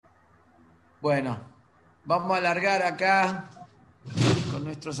Bueno, vamos a alargar acá con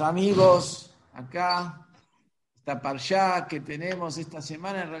nuestros amigos, acá, esta parshá que tenemos esta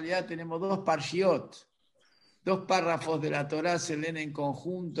semana. En realidad tenemos dos parshiot, dos párrafos de la Torá se leen en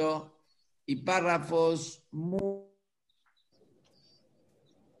conjunto y párrafos muy...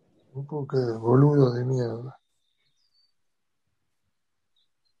 Un poco de boludo de mierda.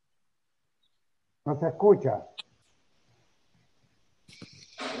 No se escucha.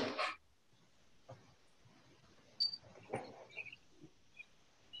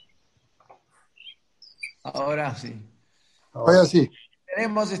 Ahora sí. Ahora sí.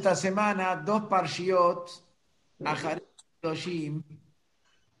 Tenemos esta semana dos parshiot, Aharet y Kedoshim,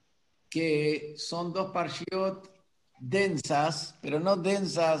 que son dos parshiot densas, pero no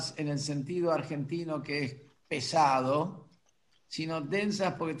densas en el sentido argentino que es pesado, sino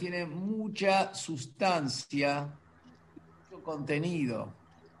densas porque tienen mucha sustancia, mucho contenido.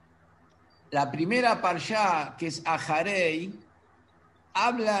 La primera parshá, que es Aharei,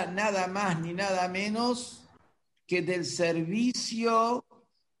 habla nada más ni nada menos que del servicio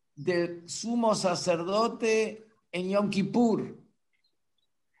del sumo sacerdote en Yom Kippur,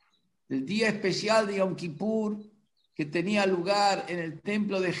 el día especial de Yom Kippur, que tenía lugar en el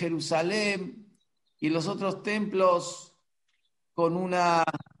templo de Jerusalén y los otros templos con una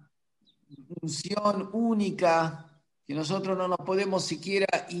unción única que nosotros no nos podemos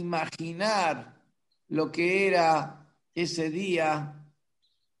siquiera imaginar lo que era ese día.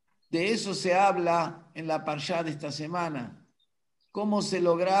 De eso se habla en la parshá de esta semana. Cómo se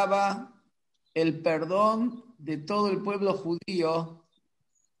lograba el perdón de todo el pueblo judío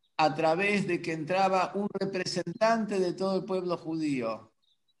a través de que entraba un representante de todo el pueblo judío,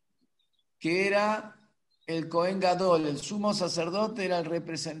 que era el Cohen Gadol, el sumo sacerdote, era el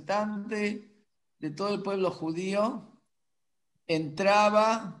representante de todo el pueblo judío,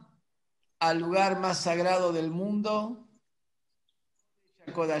 entraba al lugar más sagrado del mundo,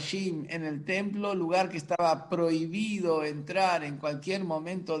 Kodashim, en el templo, lugar que estaba prohibido entrar en cualquier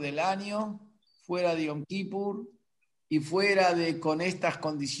momento del año, fuera de Yom Kippur, y fuera de con estas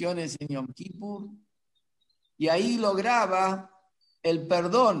condiciones en Yom Kippur, y ahí lograba el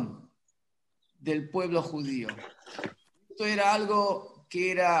perdón del pueblo judío. Esto era algo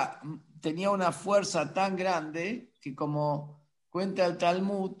que tenía una fuerza tan grande que, como cuenta el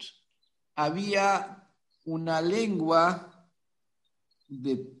Talmud, había una lengua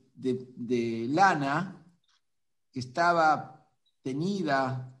de lana que estaba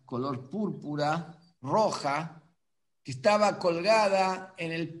teñida color púrpura, roja, que estaba colgada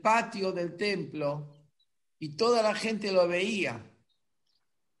en el patio del templo y toda la gente lo veía.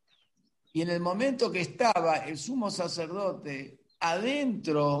 Y en el momento que estaba el sumo sacerdote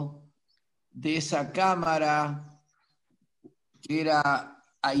adentro de esa cámara que era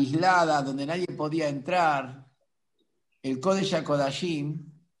aislada, donde nadie podía entrar, el Kodesh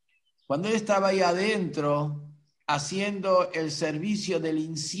HaKodashim, cuando él estaba ahí adentro haciendo el servicio del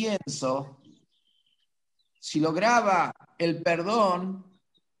incienso, si lograba el perdón,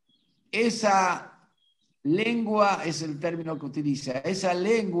 esa lengua, es el término que utiliza, esa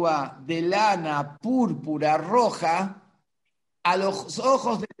lengua de lana púrpura roja, a los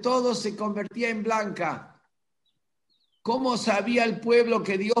ojos de todos se convertía en blanca. ¿Cómo sabía el pueblo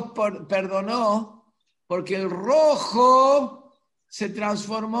que Dios perdonó? Porque el rojo se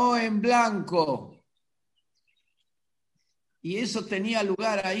transformó en blanco. Y eso tenía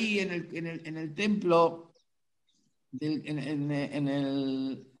lugar ahí en el templo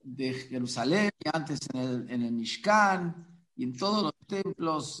de Jerusalén, y antes en el Mishkan, y en todos los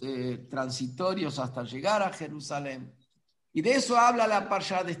templos transitorios hasta llegar a Jerusalén. Y de eso habla la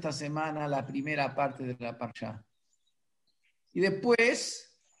parshá de esta semana, la primera parte de la parshá. Y después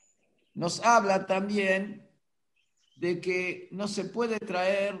nos habla también de que no se puede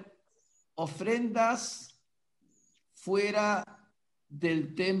traer ofrendas fuera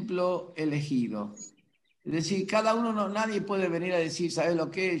del templo elegido. Es decir, cada uno, nadie puede venir a decir, ¿sabes lo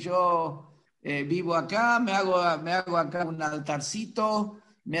que? Yo vivo acá, me hago acá un altarcito,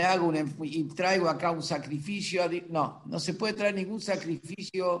 y traigo acá un sacrificio. No se puede traer ningún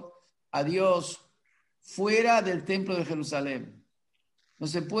sacrificio a Dios fuera del templo de Jerusalén. No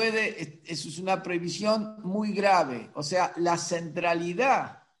se puede, eso es una prohibición muy grave. O sea, la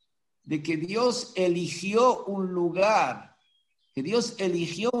centralidad de que Dios eligió un lugar,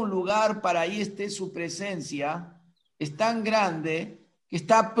 para ahí esté su presencia, es tan grande que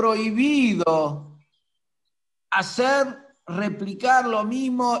está prohibido replicar lo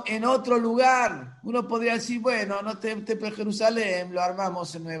mismo en otro lugar. Uno podría decir, bueno, no Templo de Jerusalén, lo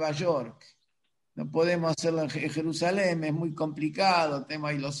armamos en Nueva York. No podemos hacerlo en Jerusalén, es muy complicado, tenemos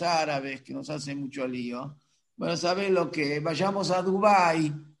ahí los árabes que nos hacen mucho lío. Bueno, ¿sabés lo que? Vayamos a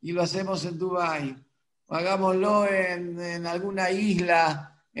Dubái y lo hacemos en Dubái. Hagámoslo en alguna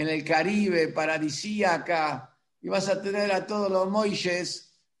isla en el Caribe, paradisíaca, y vas a tener a todos los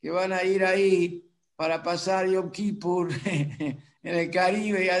moishes que van a ir ahí para pasar Yom Kippur en el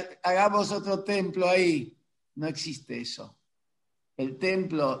Caribe, y hagamos otro templo ahí. No existe eso. El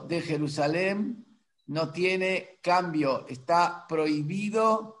templo de Jerusalén no tiene cambio, está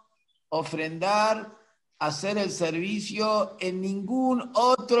prohibido ofrendar, hacer el servicio en ningún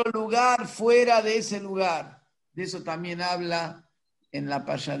otro lugar fuera de ese lugar. De eso también habla en la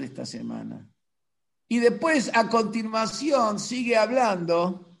parashá de esta semana. Y después, a continuación, sigue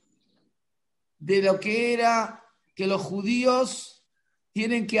hablando de lo que era que los judíos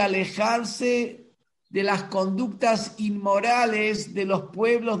tienen que alejarse de las conductas inmorales de los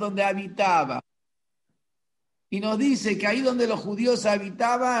pueblos donde habitaban. Y nos dice que ahí donde los judíos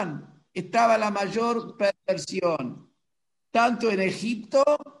habitaban estaba la mayor perversión, tanto en Egipto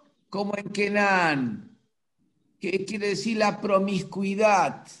como en Canaán, que quiere decir la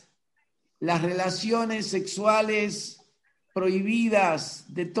promiscuidad, las relaciones sexuales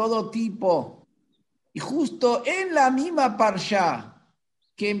prohibidas de todo tipo. Y justo en la misma parsha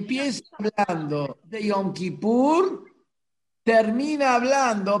que empieza hablando de Yom Kippur, termina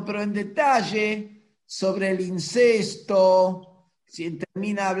hablando, pero en detalle, sobre el incesto,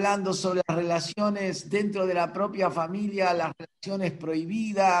 termina hablando sobre las relaciones dentro de la propia familia, las relaciones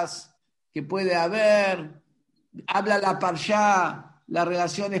prohibidas que puede haber. Habla la parsha, las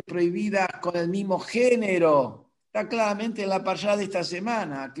relaciones prohibidas con el mismo género. Está claramente en la parsha de esta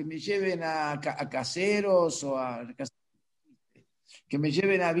semana, que me lleven a Caseros o que me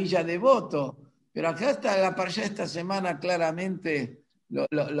lleven a Villa Devoto. Pero acá está la parsha de esta semana claramente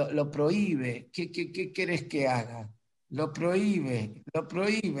lo prohíbe. ¿Qué querés que haga? Lo prohíbe.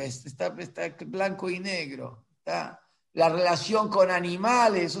 Está blanco y negro. Está la relación con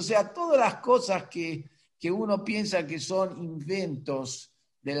animales, o sea, todas las cosas que uno piensa que son inventos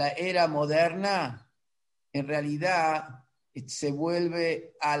de la era moderna, en realidad se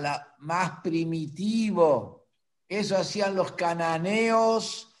vuelve a la más primitivo. Eso hacían los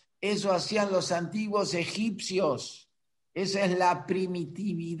cananeos, eso hacían los antiguos egipcios. Esa es la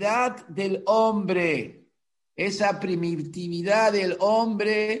primitividad del hombre. Esa primitividad del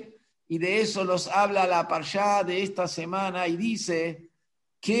hombre, y de eso nos habla la parashá de esta semana, y dice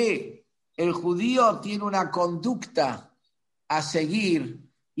que el judío tiene una conducta a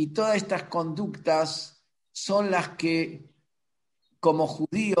seguir, y todas estas conductas son las que como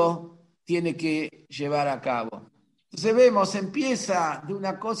judío tiene que llevar a cabo. Entonces vemos, empieza de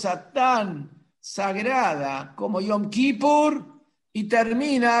una cosa tan sagrada como Yom Kippur y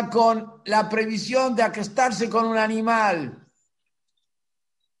termina con la previsión de acostarse con un animal.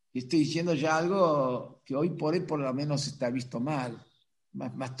 Y estoy diciendo ya algo que hoy por lo menos está visto mal.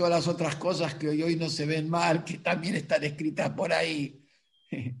 Más todas las otras cosas que hoy no se ven mal, que también están escritas por ahí.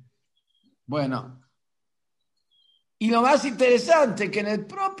 Bueno, y lo más interesante, que en el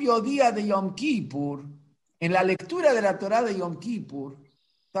propio día de Yom Kippur, en la lectura de la Torá de Yom Kippur,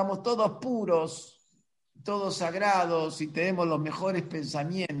 estamos todos puros, todos sagrados y tenemos los mejores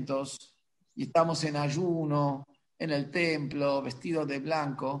pensamientos y estamos en ayuno, en el templo, vestidos de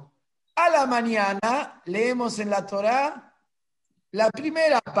blanco. A la mañana leemos en la Torá la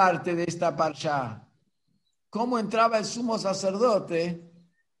primera parte de esta parsha, cómo entraba el sumo sacerdote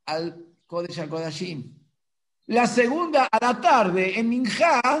al Kodesh HaKodashim. La segunda, a la tarde, en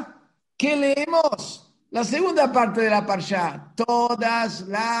Minjá, ¿qué leemos? La segunda parte de la parsha, todas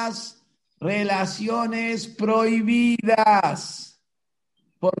las relaciones prohibidas.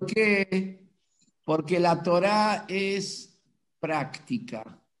 ¿Por qué? Porque la Torá es práctica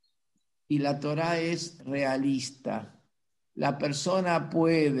y la Torá es realista. La persona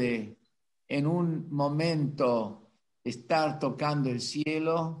puede en un momento estar tocando el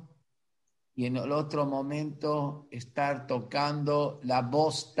cielo y en el otro momento estar tocando la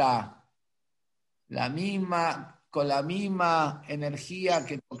bosta, con la misma energía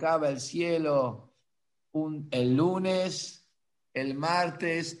que tocaba el cielo el lunes, el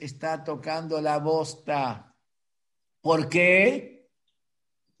martes está tocando la bosta. ¿Por qué?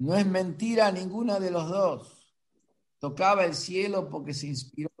 No es mentira ninguna de los dos. Tocaba el cielo porque se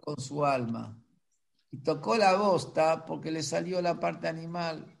inspiró con su alma y tocó la bosta porque le salió la parte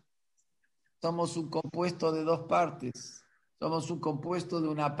animal. Somos un compuesto de dos partes. Somos un compuesto de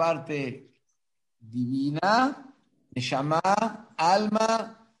una parte divina, neshama,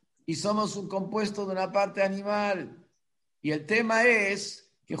 alma, y somos un compuesto de una parte animal. Y el tema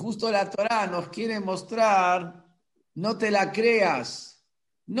es que justo la Torá nos quiere mostrar, no te la creas,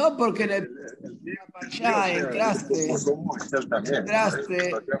 no porque en el ya entraste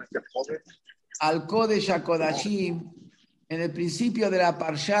al Kodesh HaKodashim, en el principio de la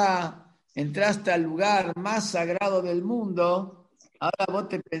Parshá, entraste al lugar más sagrado del mundo, ahora vos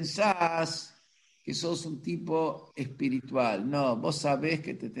te pensás que sos un tipo espiritual. No, vos sabés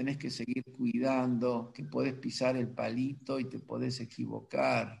que te tenés que seguir cuidando, que podés pisar el palito y te podés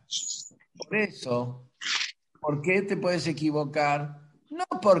equivocar. Por eso, ¿por qué te puedes equivocar? No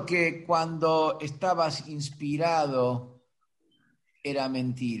porque cuando estabas inspirado era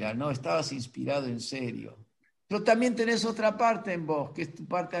mentira, no, estabas inspirado en serio. Pero también tenés otra parte en vos, que es tu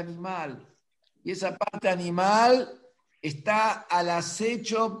parte animal. Y esa parte animal está al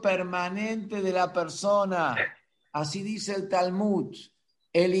acecho permanente de la persona. Así dice el Talmud.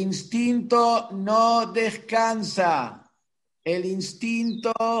 El instinto no descansa. El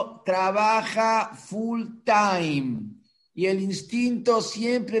instinto trabaja full time. Y el instinto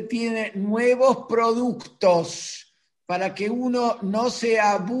siempre tiene nuevos productos para que uno no se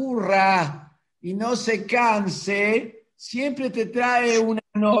aburra y no se canse, siempre te trae una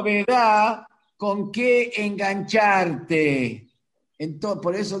novedad con qué engancharte. Entonces,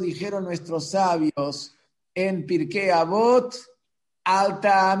 por eso dijeron nuestros sabios en Pirkei Avot, Al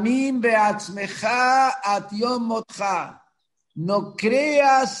ta'amim be'atzmecha at yom motcha. No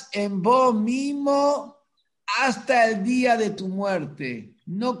creas en vos mismo hasta el día de tu muerte.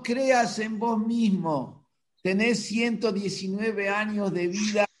 No creas en vos mismo. Tenés 119 años de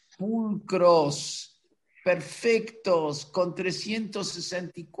vida pulcros, perfectos, con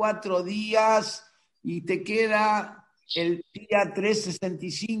 364 días y te queda el día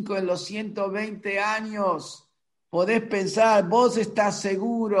 365 en los 120 años. Podés pensar, vos estás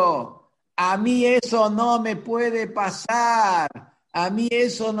seguro, a mí eso no me puede pasar, a mí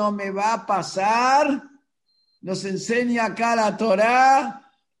eso no me va a pasar. Nos enseña acá la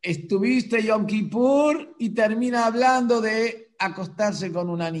Torá, estuviste Yom Kippur y termina hablando de acostarse con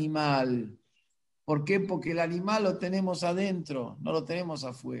un animal. ¿Por qué? Porque el animal lo tenemos adentro, no lo tenemos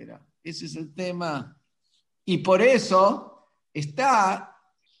afuera. Ese es el tema. Y por eso está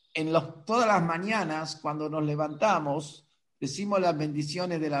todas las mañanas, cuando nos levantamos, decimos las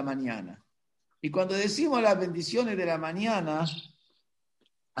bendiciones de la mañana. Y cuando decimos las bendiciones de la mañana,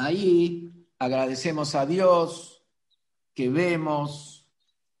 ahí agradecemos a Dios que vemos,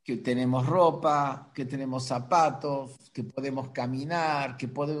 que tenemos ropa, que tenemos zapatos, que podemos caminar, que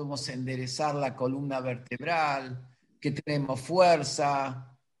podemos enderezar la columna vertebral, que tenemos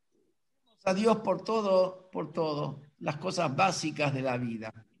fuerza. A Dios por todo, las cosas básicas de la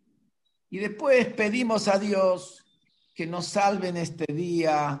vida. Y después pedimos a Dios que nos salve en este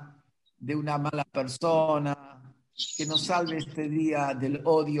día de una mala persona, que nos salve este día del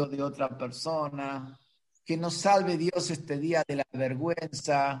odio de otra persona, que nos salve Dios este día de la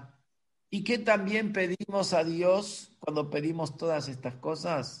vergüenza, y que también pedimos a Dios, cuando pedimos todas estas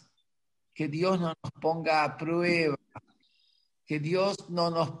cosas, que Dios no nos ponga a prueba, que Dios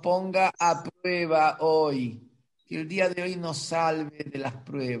no nos ponga a prueba hoy, que el día de hoy nos salve de las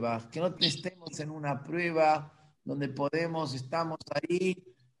pruebas, que no estemos en una prueba donde estamos ahí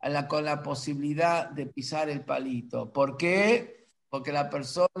con la posibilidad de pisar el palito. ¿Por qué? Porque la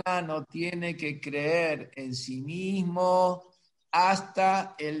persona no tiene que creer en sí mismo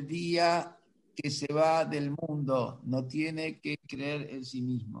hasta el día que se va del mundo. No tiene que creer en sí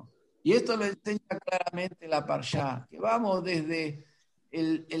mismo. Y esto lo enseña claramente la Parshá, que vamos desde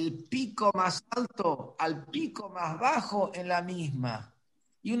el pico más alto al pico más bajo en la misma.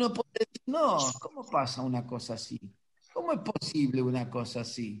 Y uno puede decir, no, ¿cómo pasa una cosa así? ¿Cómo es posible una cosa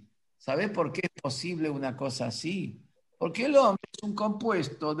así? ¿Sabés por qué es posible una cosa así? Porque el hombre es un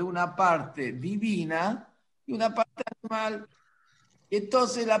compuesto de una parte divina y una parte animal.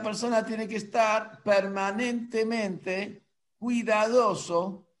 Entonces la persona tiene que estar permanentemente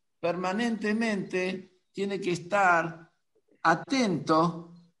cuidadoso, permanentemente tiene que estar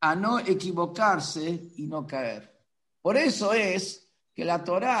atento a no equivocarse y no caer. Por eso es que la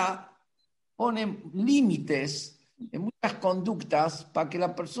Torá pone límites en muchas conductas para que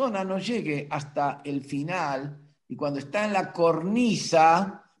la persona no llegue hasta el final y cuando está en la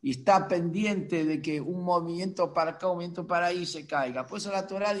cornisa y está pendiente de que un movimiento para acá, un movimiento para ahí se caiga. Por eso la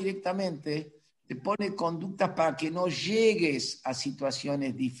Torá directamente te pone conductas para que no llegues a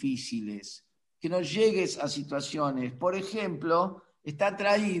situaciones difíciles, que no llegues a situaciones. Por ejemplo, está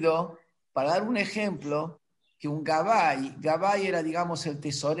traído, para dar un ejemplo, que un Gabay era, digamos, el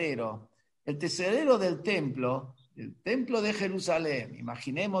tesorero del templo de Jerusalén.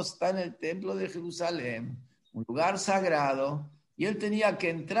 Imaginemos, está en el templo de Jerusalén, un lugar sagrado, y él tenía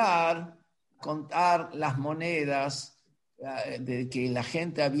que entrar a contar las monedas de que la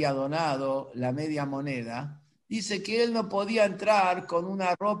gente había donado, la media moneda. Dice que él no podía entrar con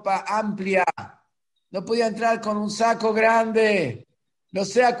una ropa amplia, no podía entrar con un saco grande, no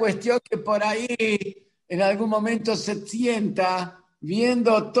sea cuestión que por ahí en algún momento se sienta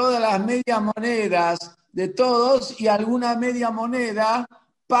viendo todas las medias monedas de todos y alguna media moneda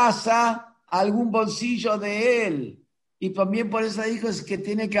pasa a algún bolsillo de él. Y también por eso dijo es que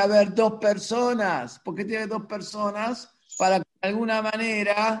tiene que haber dos personas. ¿Por qué tiene dos personas? Para que de alguna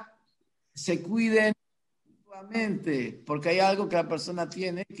manera se cuiden mutuamente, porque hay algo que la persona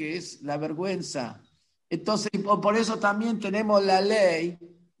tiene que es la vergüenza. Entonces, por eso también tenemos la ley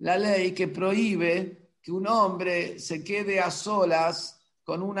que prohíbe que un hombre se quede a solas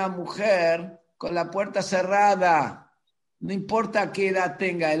con una mujer con la puerta cerrada. No importa qué edad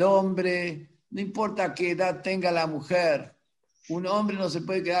tenga el hombre, no importa qué edad tenga la mujer. Un hombre no se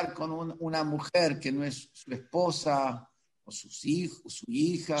puede quedar con una mujer que no es su esposa, o sus hijos, su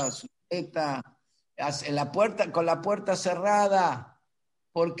hija, su nieta, en la puerta, con la puerta cerrada.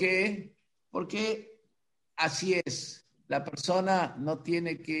 ¿Por qué? Porque así es. La persona no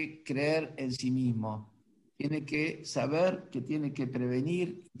tiene que creer en sí mismo. Tiene que saber que tiene que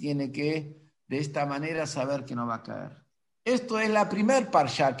prevenir, tiene que de esta manera saber que no va a caer. Esto es la primer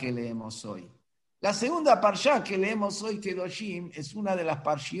parsha que leemos hoy. La segunda parsha que leemos hoy, Kedoshim, es una de las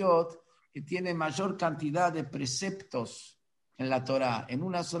parshiot que tiene mayor cantidad de preceptos en la Torá. En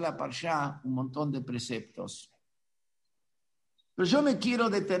una sola parsha, un montón de preceptos. Pero yo me quiero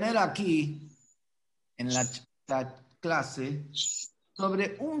detener aquí, en la clase,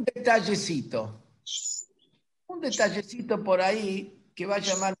 sobre un detallecito por ahí que va a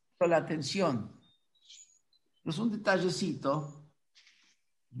llamar mucho la atención. Es un detallecito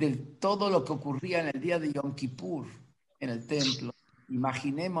de todo lo que ocurría en el día de Yom Kippur en el templo.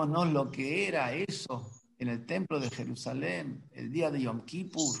 Imaginémonos lo que era eso en el templo de Jerusalén, el día de Yom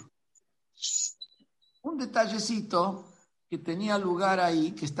Kippur. Un detallecito que tenía lugar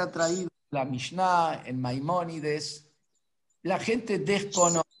ahí, que está traído en la Mishnah, en Maimónides, la gente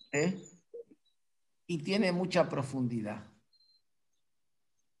desconoce y tiene mucha profundidad.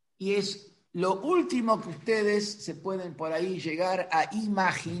 Y es lo último que ustedes se pueden por ahí llegar a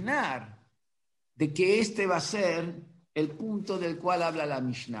imaginar de que este va a ser el punto del cual habla la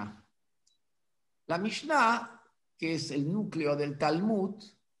Mishnah. La Mishnah, que es el núcleo del Talmud,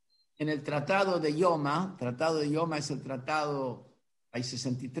 en el Tratado de Yoma es el tratado, hay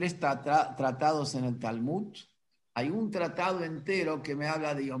 63 tratados en el Talmud, hay un tratado entero que me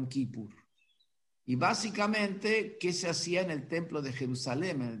habla de Yom Kippur. Y básicamente, ¿qué se hacía en el templo de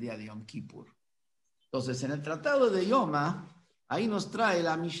Jerusalén en el día de Yom Kippur? Entonces, en el Tratado de Yoma, ahí nos trae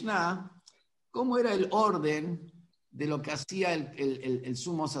la Mishnah cómo era el orden de lo que hacía el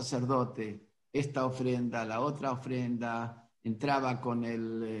sumo sacerdote. Esta ofrenda, la otra ofrenda, entraba con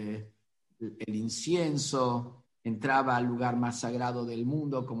el incienso, entraba al lugar más sagrado del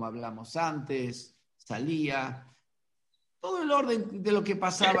mundo, como hablamos antes, salía. Todo el orden de lo que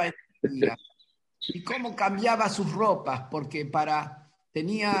pasaba en el día. Y cómo cambiaba sus ropas, porque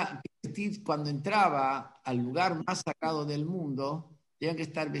tenía que vestir, cuando entraba al lugar más sagrado del mundo, tenía que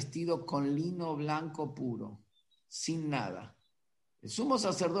estar vestido con lino blanco puro, sin nada. El sumo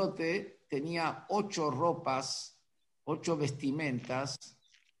sacerdote tenía 8 ropas, 8 vestimentas,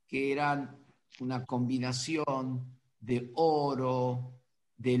 que eran una combinación de oro,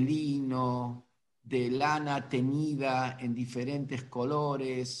 de lino, de lana teñida en diferentes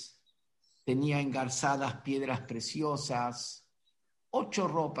colores, tenía engarzadas piedras preciosas, 8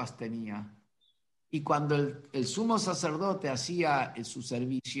 ropas tenía. Y cuando el sumo sacerdote hacía su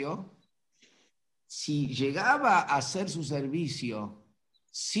servicio, si llegaba a hacer su servicio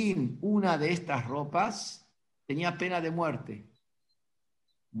sin una de estas ropas, tenía pena de muerte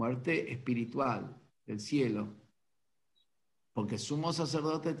espiritual del cielo, porque el sumo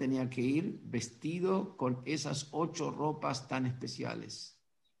sacerdote tenía que ir vestido con esas 8 ropas tan especiales.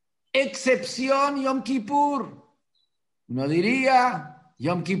 Excepción Yom Kippur. Uno diría,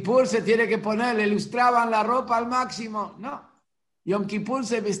 Yom Kippur se tiene que poner, le ilustraban la ropa al máximo. No, Yom Kippur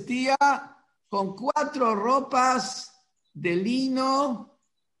se vestía con 4 ropas de lino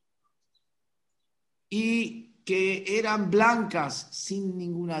y que eran blancas sin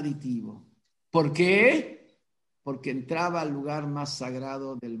ningún aditivo. ¿Por qué? Porque entraba al lugar más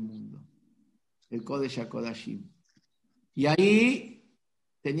sagrado del mundo, el Kodesh HaKodashim. Y ahí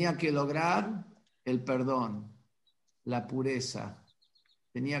tenía que lograr el perdón, la pureza.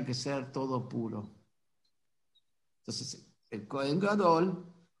 Tenía que ser todo puro. Entonces, el Kohen Gadol,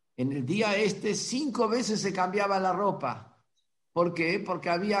 en el día 5 veces se cambiaba la ropa. ¿Por qué? Porque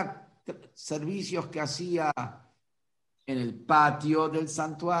había servicios que hacía en el patio del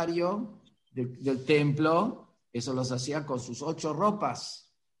santuario, del templo, eso los hacía con sus 8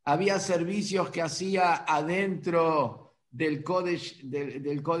 ropas. Había servicios que hacía adentro del Kodesh,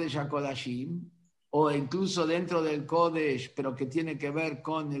 del Kodesh HaKodashim, o incluso dentro del Kodesh, pero que tiene que ver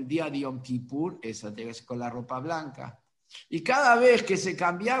con el día de Yom Kippur, esa es con la ropa blanca. Y cada vez que se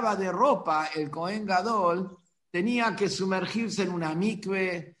cambiaba de ropa, el Kohen Gadol tenía que sumergirse en una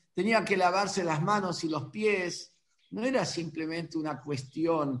mikve, tenía que lavarse las manos y los pies. No era simplemente una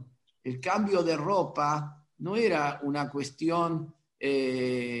cuestión, el cambio de ropa no era una cuestión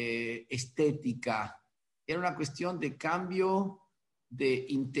estética, era una cuestión de cambio de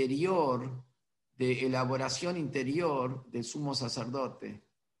interior, de elaboración interior del sumo sacerdote.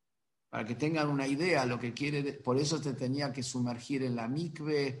 Para que tengan una idea lo que quiere, por eso te tenía que sumergir en la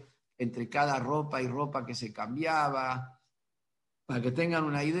mikve, entre cada ropa y ropa que se cambiaba. Para que tengan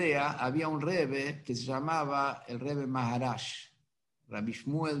una idea, había un rebbe que se llamaba el rebbe Maharaj, Rabbi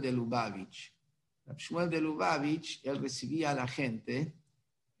Shmuel de Lubavitch. Rabbi Shmuel de Lubavitch, él recibía a la gente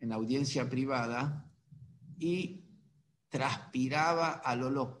en audiencia privada y transpiraba a lo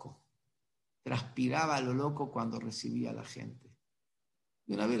loco cuando recibía a la gente.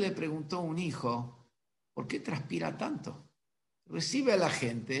 Y una vez le preguntó un hijo, ¿por qué transpira tanto? Recibe a la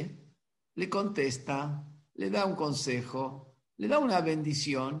gente, le contesta, le da un consejo, le da una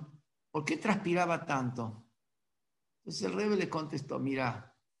bendición. ¿Por qué transpiraba tanto? Entonces el rebbe le contestó,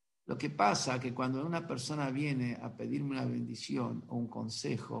 mira, lo que pasa es que cuando una persona viene a pedirme una bendición o un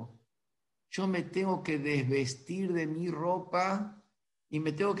consejo, yo me tengo que desvestir de mi ropa y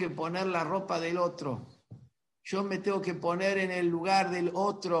me tengo que poner la ropa del otro. Yo me tengo que poner en el lugar del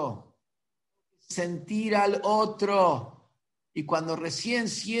otro, sentir al otro. Y cuando recién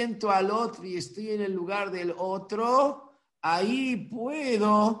siento al otro y estoy en el lugar del otro, ahí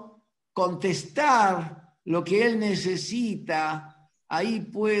puedo contestar lo que él necesita, ahí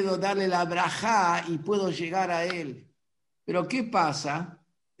puedo darle la brajá y puedo llegar a él. Pero ¿qué pasa?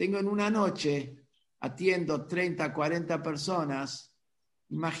 Tengo en una noche, atiendo 30, 40 personas.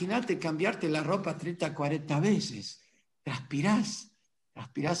 Imagínate cambiarte la ropa 30, 40 veces.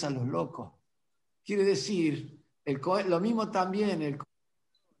 Transpirás a los locos. Quiere decir, lo mismo también,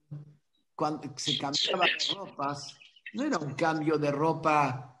 cuando se cambiaba de ropas, no era un cambio de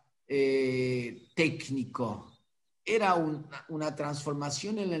ropa técnico, era una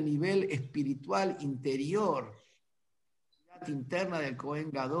transformación en el nivel espiritual interior, interna del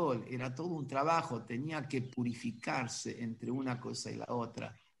Cohen Gadol, era todo un trabajo, tenía que purificarse entre una cosa y la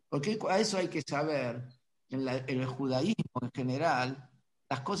otra. Porque a eso hay que saber, en el judaísmo en general,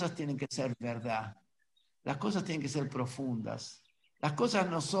 las cosas tienen que ser verdad, las cosas tienen que ser profundas. Las cosas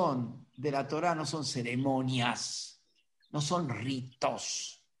no son, de la Torah no son ceremonias, no son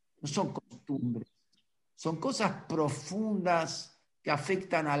ritos, no son costumbres, son cosas profundas que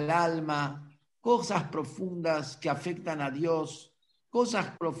afectan al alma, cosas profundas que afectan a Dios,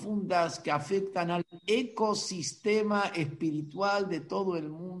 cosas profundas que afectan al ecosistema espiritual de todo el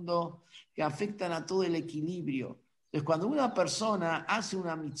mundo, que afectan a todo el equilibrio. Entonces, cuando una persona hace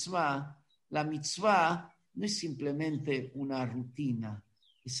una mitzvah, la mitzvah no es simplemente una rutina,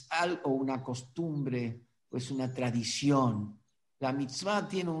 es algo, una costumbre, o es una tradición. La mitzvah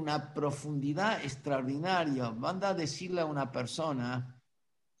tiene una profundidad extraordinaria. Manda a decirle a una persona,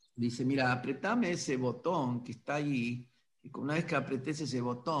 dice, mira, apretame ese botón que está ahí, y una vez que apretes ese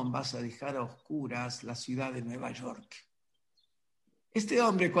botón vas a dejar a oscuras la ciudad de Nueva York. Este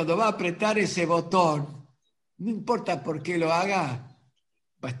hombre cuando va a apretar ese botón, no importa por qué lo haga,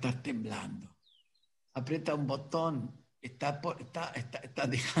 va a estar temblando. Aprieta un botón, está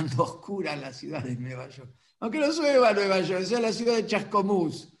dejando oscura la ciudad de Nueva York. Aunque no llueva a Nueva York, sea la ciudad de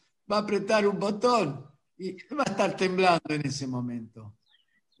Chascomús, va a apretar un botón y va a estar temblando en ese momento.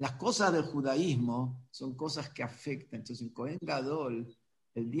 Las cosas del judaísmo son cosas que afectan. Entonces, el Cohen Gadol,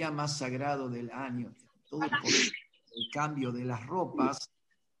 el día más sagrado del año, todo el cambio de las ropas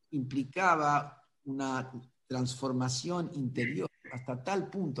implicaba una transformación interior, hasta tal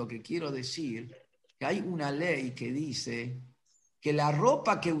punto que quiero decir que hay una ley que dice que la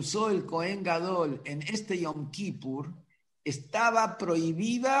ropa que usó el Cohen Gadol en este Yom Kippur estaba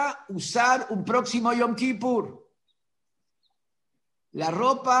prohibida usar un próximo Yom Kippur. La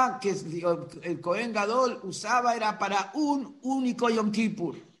ropa que el Cohen Gadol usaba era para un único Yom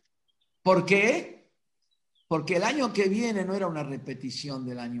Kippur. ¿Por qué? Porque el año que viene no era una repetición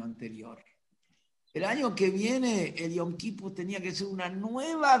del año anterior. El año que viene el Yom Kippur tenía que ser una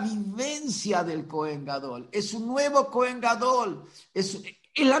nueva vivencia del Cohen Gadol. Es un nuevo Cohen Gadol. Es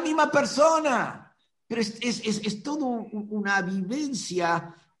la misma persona, pero es todo una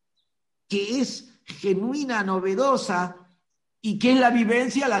vivencia que es genuina, novedosa, y que es la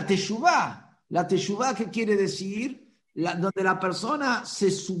vivencia, la teshuvá. La teshuvá, ¿qué quiere decir? Donde la persona se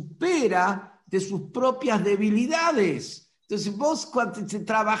supera de sus propias debilidades. Entonces vos cuando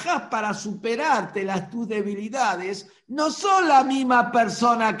trabajás para superarte tus debilidades, no sos la misma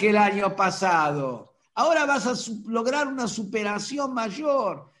persona que el año pasado. Ahora vas a lograr una superación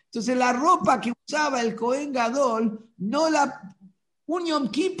mayor. Entonces la ropa que usaba el Cohen Gadol, no la... Un Yom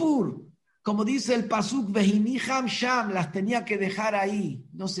Kippur, como dice el Pasuk, Vehimiham Sham, las tenía que dejar ahí.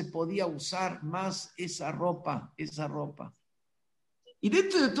 No se podía usar más esa ropa. Y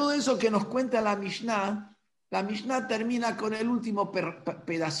dentro de todo eso que nos cuenta la Mishnah termina con el último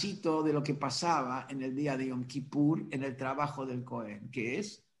pedacito de lo que pasaba en el día de Yom Kippur, en el trabajo del Cohen, que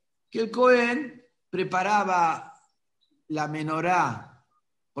es que el Cohen preparaba la menorá,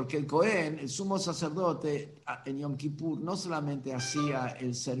 porque el Cohen, el sumo sacerdote, en Yom Kippur no solamente hacía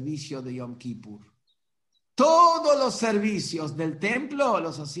el servicio de Yom Kippur, todos los servicios del templo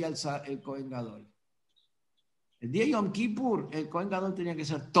los hacía el Cohen Gadol. El día de Yom Kippur, el Cohen Gadol tenía que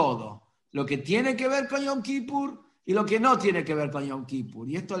hacer todo, lo que tiene que ver con Yom Kippur y lo que no tiene que ver con Yom Kippur.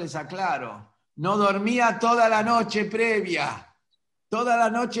 Y esto les aclaro, no dormía toda la noche previa. Toda la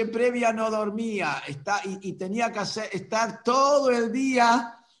noche previa no dormía y tenía que estar todo el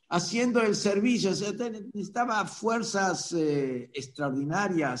día haciendo el servicio. O sea, necesitaba fuerzas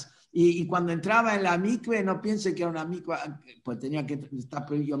extraordinarias. Y cuando entraba en la mikve, no piense que era una mikve, pues tenía que estar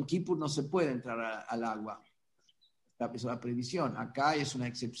prohibido. Yom Kippur no se puede entrar al agua. Es una prohibición. Acá es una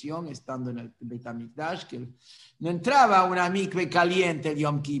excepción, estando en el Beit HaMikdash, que no entraba una mikve caliente el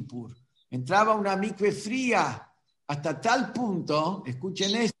Yom Kippur. Entraba una mikve fría. Hasta tal punto,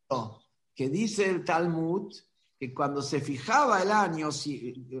 escuchen esto, que dice el Talmud, que cuando se fijaba el año,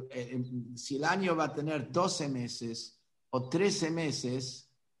 si el año va a tener 12 meses o 13 meses,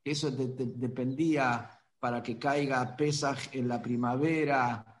 eso dependía para que caiga Pesaj en la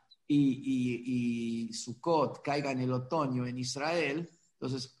primavera y Sukkot caiga en el otoño en Israel.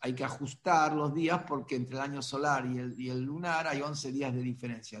 Entonces hay que ajustar los días porque entre el año solar y el lunar hay 11 días de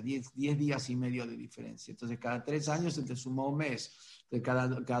diferencia, 10 días y medio de diferencia. Entonces cada 3 años se te sumó un mes. Cada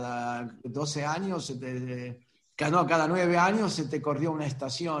 12 años, cada 9 años se te corrió una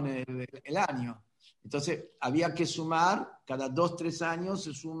estación el año. Entonces había que sumar, cada 2, 3 años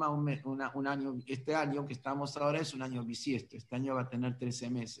se suma un año. Este año que estamos ahora es un año bisiesto. Este año va a tener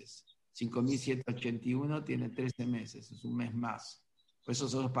 13 meses. 5.781 tiene 13 meses, es un mes más. Por eso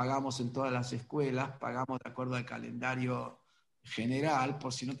nosotros pagamos en todas las escuelas, pagamos de acuerdo al calendario general,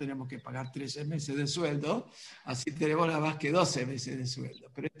 por si no tenemos que pagar 13 meses de sueldo, así tenemos nada más que 12 meses de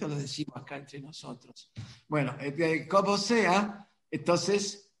sueldo. Pero esto lo decimos acá entre nosotros. Bueno, como sea,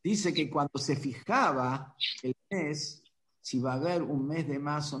 entonces dice que cuando se fijaba el mes, si va a haber un mes de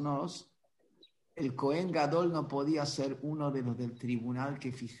más o no, el Cohen Gadol no podía ser uno de los del tribunal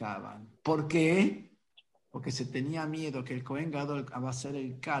que fijaban. ¿Por qué? Porque se tenía miedo que el Cohen Gadol va a hacer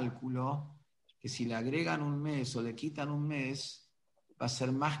el cálculo que si le agregan un mes o le quitan un mes, va a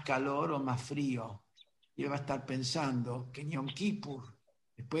ser más calor o más frío. Y él va a estar pensando que en Yom Kippur,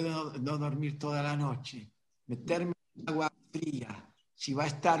 después de no dormir toda la noche, meterme en agua fría, si va a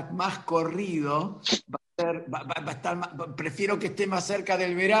estar más corrido, va a estar más, prefiero que esté más cerca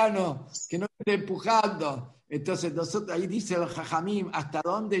del verano, que no esté empujando. Entonces nosotros, ahí dice el Jajamim, hasta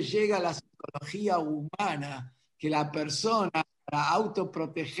dónde llega la psicología humana, que la persona para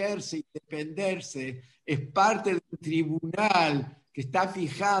autoprotegerse y defenderse es parte del tribunal que está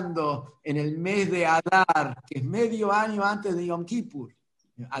fijando en el mes de Adar, que es medio año antes de Yom Kippur.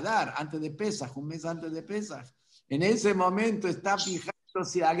 Adar, antes de Pesaj, un mes antes de Pesaj. En ese momento está fijando,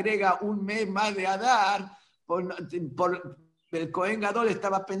 si agrega un mes más de Adar, el Cohen Gadol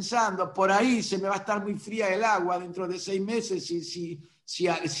estaba pensando, por ahí se me va a estar muy fría el agua dentro de 6 meses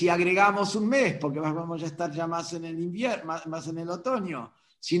si agregamos un mes, porque vamos a estar ya más en el invierno, más en el otoño.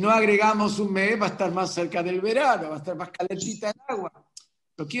 Si no agregamos un mes, va a estar más cerca del verano, va a estar más calentita el agua.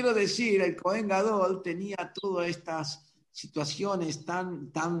 Lo quiero decir, el Cohen Gadol tenía todas estas situaciones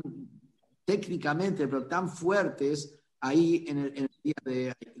tan técnicamente, pero tan fuertes ahí en el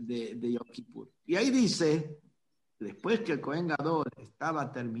día de Yom Kippur. Y ahí dice, después que el Cohen Gadol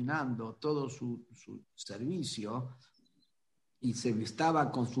estaba terminando todo su servicio y se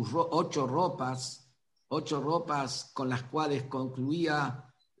estaba con sus 8 ropas con las cuales concluía,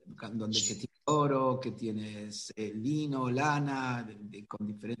 donde que tiene oro, que tiene lino, lana, con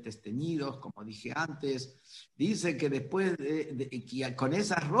diferentes teñidos, como dije antes. Dice que después que con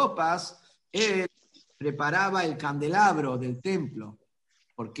esas ropas él preparaba el candelabro del templo,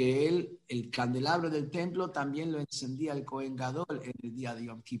 porque el candelabro del templo también lo encendía el Cohen Gadol en el día de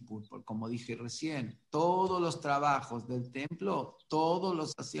Yom Kippur, porque como dije recién, todos los trabajos del templo, todos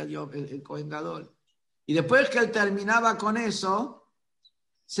los hacía el Cohen Gadol. Y después que él terminaba con eso,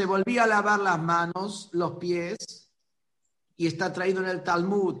 se volvía a lavar las manos, los pies, y está traído en el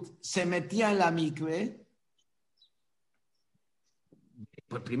Talmud, se metía en la mikve,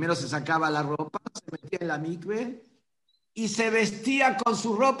 pues primero se sacaba la ropa, se metía en la mikve, y se vestía con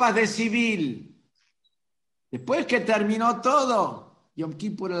sus ropas de civil. Después que terminó todo, Yom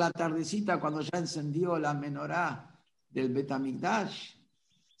Kippur a la tardecita, cuando ya encendió la menorá del Bet HaMikdash,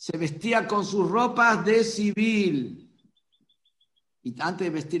 se vestía con sus ropas de civil. Y antes de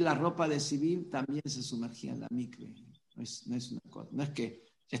vestir la ropa de civil, también se sumergía en la mikve. No es una cosa, no es que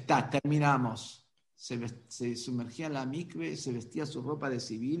ya está, terminamos. Se sumergía en la mikve, se vestía su ropa de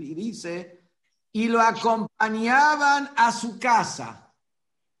civil y dice, y lo acompañaban a su casa.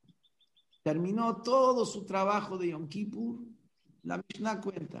 Terminó todo su trabajo de Yom Kippur, la Mishnah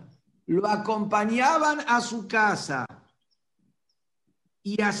cuenta. Lo acompañaban a su casa.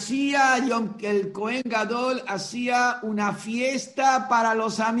 Y el Cohen Gadol hacía una fiesta para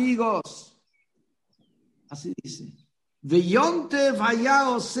los amigos. Así dice. Veyonte vaya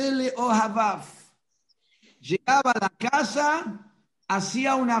osele ohavav. Llegaba a la casa,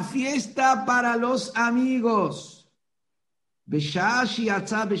 hacía una fiesta para los amigos.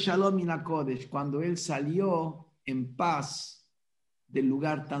 Cuando él salió en paz del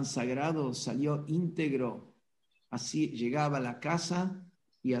lugar tan sagrado, salió íntegro. Así llegaba a la casa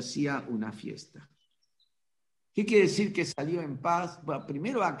y hacía una fiesta. ¿Qué quiere decir que salió en paz? Bueno,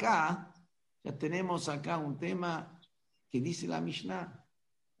 primero acá, ya tenemos acá un tema que dice la Mishnah.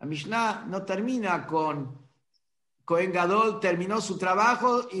 La Mishnah no termina con Cohen Gadol, terminó su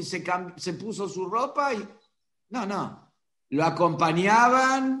trabajo y se puso su ropa. No. Lo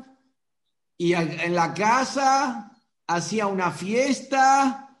acompañaban y en la casa hacía una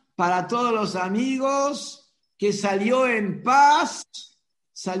fiesta para todos los amigos, que salió en paz,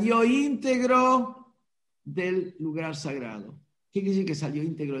 salió íntegro del lugar sagrado. ¿Qué quiere decir que salió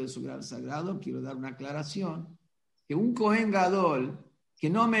íntegro del lugar sagrado? Quiero dar una aclaración. Que un Cohen Gadol que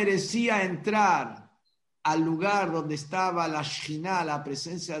no merecía entrar al lugar donde estaba la Shejinah, la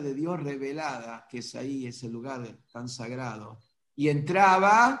presencia de Dios revelada, que es ahí, ese lugar tan sagrado, y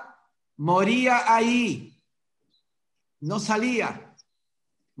entraba, moría ahí, no salía,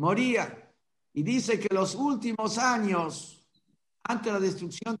 moría. Y dice que los últimos años, antes de la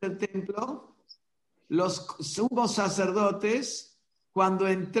destrucción del templo, los sumos sacerdotes, cuando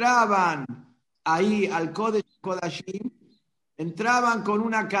entraban ahí al Kodesh Kodashim, entraban con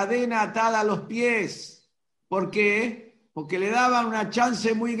una cadena atada a los pies. ¿Por qué? Porque le daban una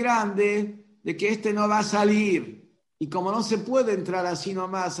chance muy grande de que este no va a salir. Y como no se puede entrar así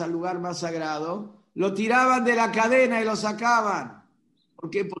nomás al lugar más sagrado, lo tiraban de la cadena y lo sacaban. ¿Por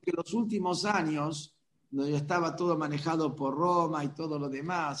qué? Porque los últimos años, donde estaba todo manejado por Roma y todo lo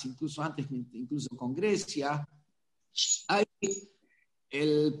demás, incluso antes, incluso con Grecia, ahí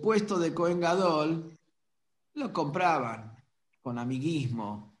el puesto de Cohen Gadol lo compraban con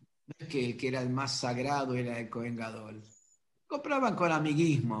amiguismo. No es que el que era el más sagrado era el Cohen Gadol. Compraban con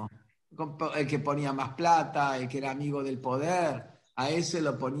amiguismo. El que ponía más plata, el que era amigo del poder, a ese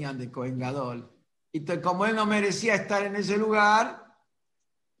lo ponían de Cohen Gadol. Y como él no merecía estar en ese lugar,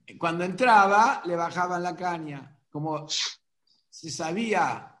 cuando entraba le bajaban la caña. Como se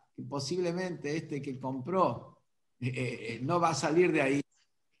sabía que posiblemente este que compró no va a salir de ahí,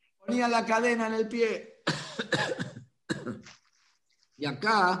 ponía la cadena en el pie. Y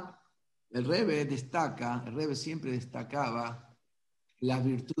acá el Rebbe siempre destacaba la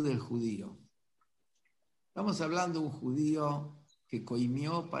virtud del judío. Estamos hablando de un judío que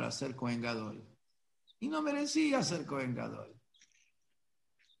coimió para ser Cohen Gadol y no merecía ser Cohen Gadol.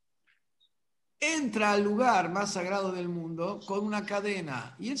 Entra al lugar más sagrado del mundo con una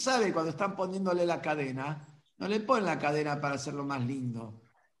cadena y él sabe cuando están poniéndole la cadena, no le ponen la cadena para hacerlo más lindo,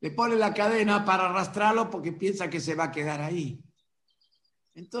 le pone la cadena para arrastrarlo porque piensa que se va a quedar ahí.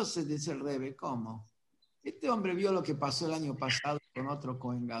 Entonces dice el Rebbe, ¿cómo? Este hombre vio lo que pasó el año pasado con otro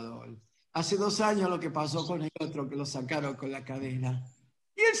Cohen Gadol. Hace 2 años lo que pasó con el otro que lo sacaron con la cadena.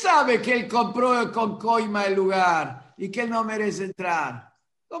 Y él sabe que él compró con coima el lugar y que él no merece entrar.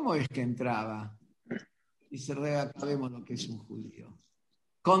 ¿Cómo es que entraba? Dice el Rebbe, acá vemos lo que es un judío.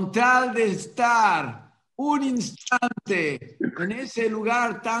 Con tal de estar un instante en ese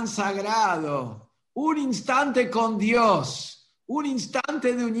lugar tan sagrado, un instante con Dios, un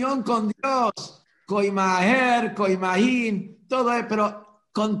instante de unión con Dios, Koimaher, Koimahin, todo eso, pero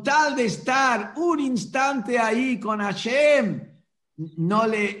con tal de estar un instante ahí con Hashem, no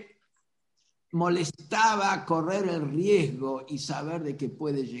le molestaba correr el riesgo y saber de que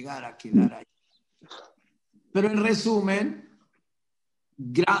puede llegar a quedar ahí. Pero en resumen,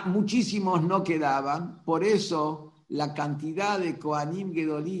 muchísimos no quedaban, por eso la cantidad de Kohanim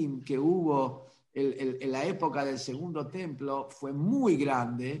Gedolim que hubo en la época del segundo templo fue muy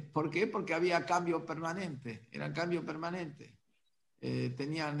grande. ¿Por qué? Porque había cambio permanente, era cambio permanente.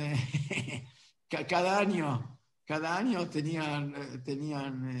 Tenían cada año tenían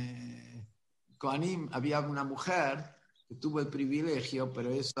Kohanim. Había una mujer que tuvo el privilegio, pero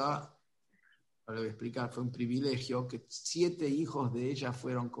esa, ahora voy a explicar, fue un privilegio que 7 hijos de ella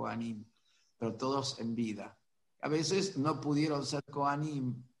fueron Kohanim, pero todos en vida. A veces no pudieron ser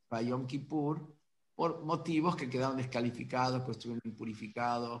Kohanim para Yom Kippur por motivos que quedaron descalificados, pues estuvieron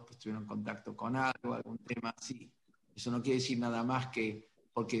impurificados, pues tuvieron contacto con algo, algún tema así. Eso no quiere decir nada más que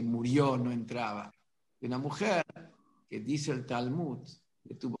porque murió no entraba. Una mujer que dice el Talmud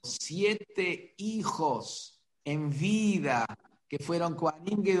que tuvo 7 hijos en vida que fueron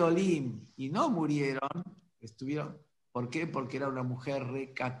Kohanim Gedolim y no murieron, estuvieron. ¿Por qué? Porque era una mujer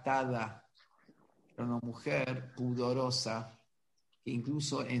recatada, era una mujer pudorosa, que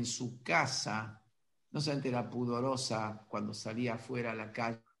incluso en su casa, no solamente era pudorosa cuando salía afuera a la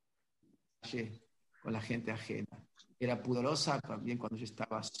calle con la gente ajena, era pudorosa también cuando ella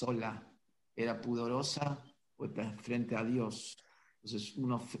estaba sola, era pudorosa pues, frente a Dios. Entonces,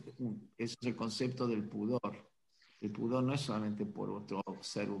 ese es el concepto del pudor. El pudor no es solamente por otro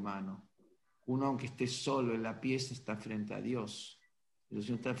ser humano. Uno, aunque esté solo en la pieza, está frente a Dios. Pero si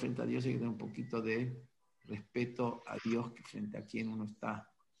uno está frente a Dios, hay que tener un poquito de respeto a Dios frente a quien uno está.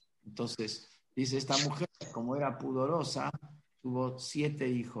 Entonces, dice esta mujer, como era pudorosa, tuvo 7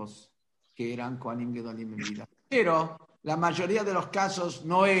 hijos que eran Kohanim Gedolim en vida. Pero la mayoría de los casos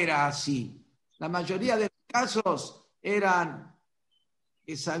no era así. La mayoría de los casos eran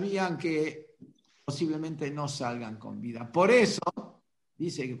que sabían que posiblemente no salgan con vida. Por eso,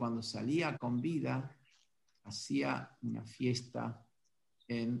 dice que cuando salía con vida, hacía una fiesta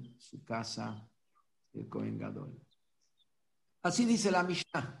en su casa del Kohen Gadol. Así dice la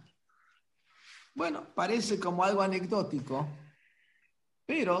Mishnah. Bueno, parece como algo anecdótico,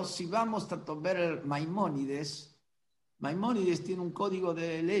 pero si vamos a ver el Maimónides tiene un código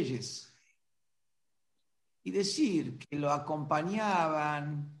de leyes. Y decir que lo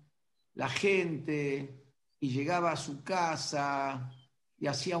acompañaban la gente y llegaba a su casa y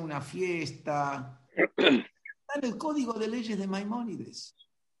hacía una fiesta, está en el código de leyes de Maimónides.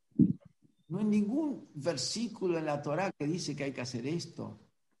 No hay ningún versículo en la Torá que dice que hay que hacer esto.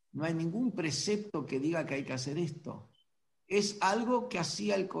 No hay ningún precepto que diga que hay que hacer esto. Es algo que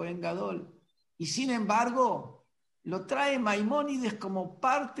hacía el Kohen Gadol. Y sin embargo, lo trae Maimónides como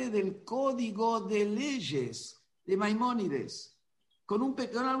parte del código de leyes de Maimónides, con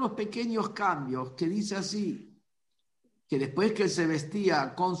unos pequeños cambios, que dice así, que después que él se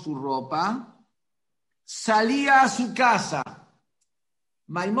vestía con su ropa, salía a su casa.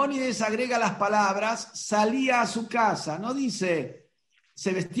 Maimónides agrega las palabras, salía a su casa, no dice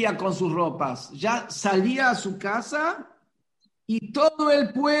se vestía con sus ropas, ya salía a su casa y todo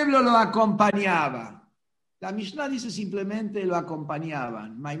el pueblo lo acompañaba. La Mishnah dice simplemente lo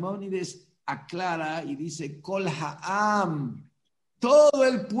acompañaban. Maimónides aclara y dice Kol ha'am, todo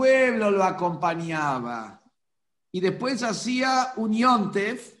el pueblo lo acompañaba. Y después hacía un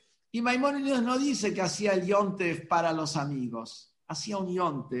yontef, y Maimónides no dice que hacía el yontef para los amigos, hacía un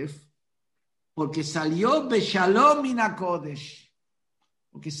yontef porque salió Beshalom min HaKodesh,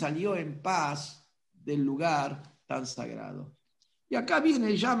 porque salió en paz del lugar tan sagrado. Y acá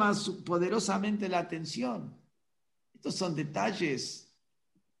viene y llama poderosamente la atención. Estos son detalles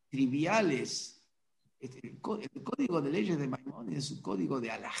triviales. El código de leyes de Maimónides es un código de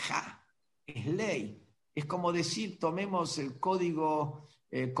alajá, es ley. Es como decir, tomemos el código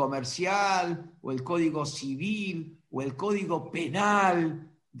comercial o el código civil o el código penal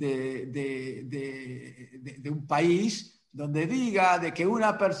de un país donde diga de que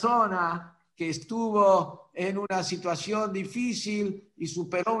una persona que estuvo en una situación difícil y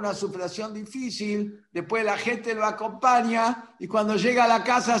superó una situación difícil, después la gente lo acompaña y cuando llega a la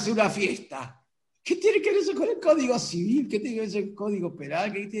casa hace una fiesta. ¿Qué tiene que ver eso con el código civil? ¿Qué tiene que ver eso con el código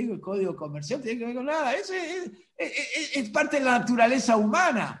penal? ¿Qué tiene que ver con el código comercial? No tiene que ver con nada. Eso es parte de la naturaleza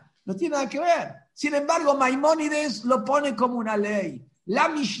humana. No tiene nada que ver. Sin embargo, Maimónides lo pone como una ley. La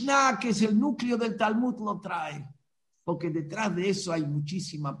Mishnah, que es el núcleo del Talmud, lo trae. Porque detrás de eso hay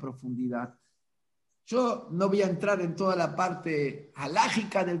muchísima profundidad. Yo no voy a entrar en toda la parte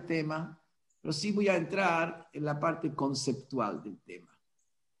halágica del tema, pero sí voy a entrar en la parte conceptual del tema.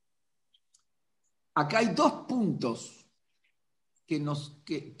 Acá hay 2 puntos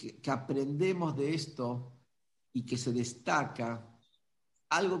que aprendemos de esto y que se destaca,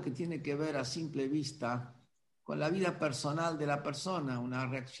 algo que tiene que ver a simple vista con la vida personal de la persona, una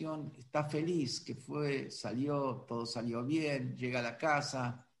reacción, está feliz, que todo salió bien, llega a la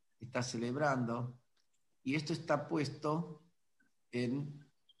casa, está celebrando, y esto está puesto en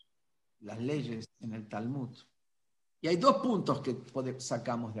las leyes, en el Talmud. Y hay dos puntos que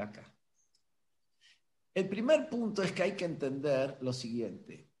sacamos de acá. El primer punto es que hay que entender lo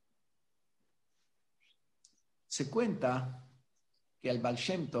siguiente. Se cuenta que al Baal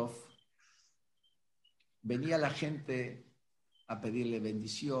Shem Tov venía la gente a pedirle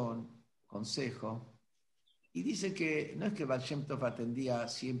bendición, consejo, y dice que no es que Baal Shem Tov atendía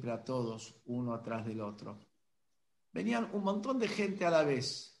siempre a todos, uno atrás del otro. Venían un montón de gente a la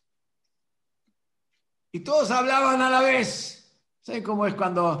vez. Y todos hablaban a la vez. ¿Saben cómo es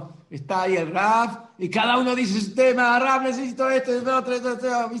cuando está ahí el Rav y cada uno dice su tema? Rav, necesito esto,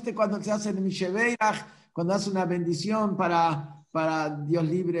 esto. ¿Viste cuando se hace en Mishebeirach, cuando hace una bendición para Dios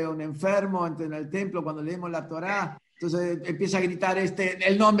libre a un enfermo en el templo, cuando leemos la Torá? Entonces empieza a gritar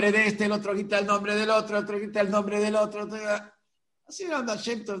el nombre de el otro grita el nombre del otro, el otro grita el nombre del otro. Así era el Baal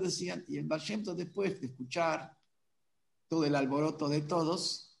Shem Tov, decían. Y el Baal Shem Tov, después de escuchar todo el alboroto de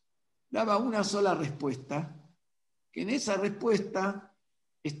todos, daba una sola respuesta, que en esa respuesta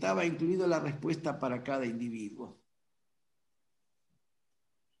estaba incluida la respuesta para cada individuo.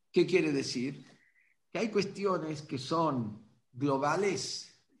 ¿Qué quiere decir? Que hay cuestiones que son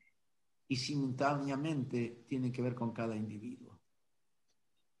globales y simultáneamente tienen que ver con cada individuo.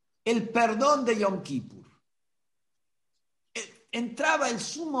 El perdón de Yom Kippur. Entraba el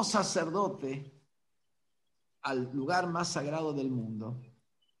sumo sacerdote al lugar más sagrado del mundo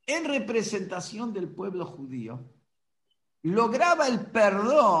en representación del pueblo judío, lograba el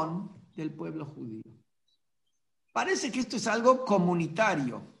perdón del pueblo judío. Parece que esto es algo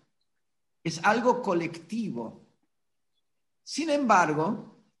comunitario, es algo colectivo. Sin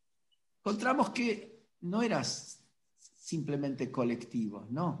embargo, encontramos que no era simplemente colectivo,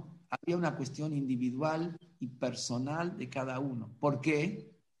 no. Había una cuestión individual y personal de cada uno. ¿Por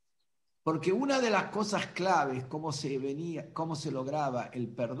qué? Porque una de las cosas claves, cómo se lograba el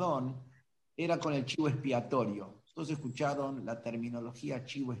perdón, era con el chivo expiatorio. Todos escucharon la terminología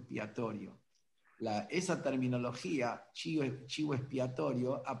chivo expiatorio. Esa terminología, chivo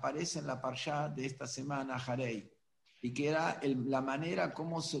expiatorio, aparece en la parshá de esta semana, Jarei, y que era la manera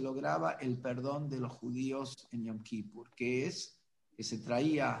como se lograba el perdón de los judíos en Yom Kippur, que es que se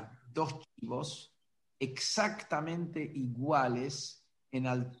traía 2 chivos exactamente iguales en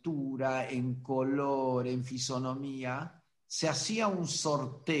altura, en color, en fisonomía. Se hacía un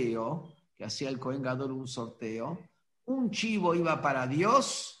sorteo, que hacía el Cohen Gadol un sorteo. Un chivo iba para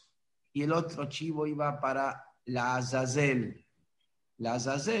Dios y el otro chivo iba para la Azazel. La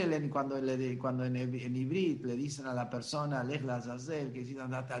Azazel, cuando en Ibrit le dicen a la persona, lees la Azazel, que dice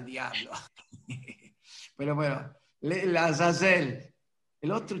andate al diablo. Pero bueno, la Azazel.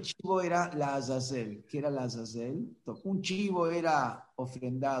 El otro chivo era la Azazel. ¿Qué era la Azazel? Un chivo era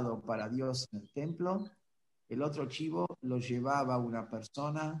ofrendado para Dios en el templo. El otro chivo lo llevaba una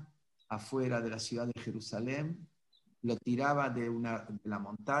persona afuera de la ciudad de Jerusalén, lo tiraba de la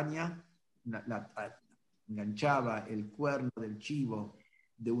montaña, enganchaba el cuerno del chivo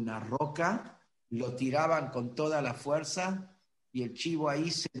de una roca, lo tiraban con toda la fuerza y el chivo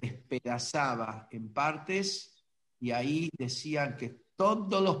ahí se despedazaba en partes y ahí decían que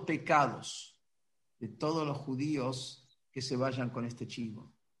todos los pecados de todos los judíos que se vayan con este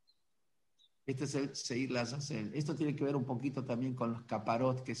chivo. Este es el Seir Lazazel. Esto tiene que ver un poquito también con los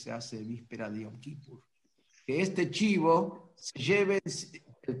caparot que se hace víspera de Yom Kippur. Que este chivo se lleve,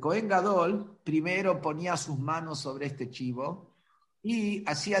 el Cohen Gadol primero ponía sus manos sobre este chivo y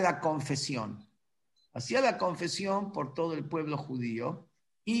hacía la confesión. Hacía la confesión por todo el pueblo judío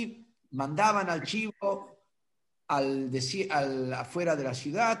y mandaban al chivo afuera de la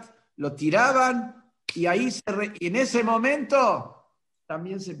ciudad, lo tiraban y ahí y en ese momento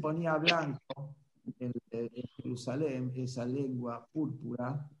también se ponía blanco en Jerusalén, esa lengua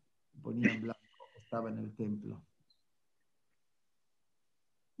púrpura, ponía blanco, estaba en el templo.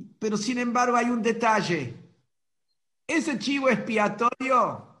 Pero sin embargo hay un detalle. Ese chivo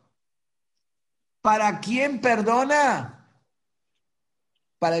expiatorio, ¿para quién perdona?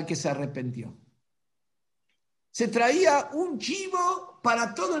 Para el que se arrepintió. Se traía un chivo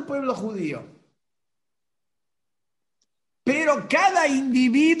para todo el pueblo judío. Pero cada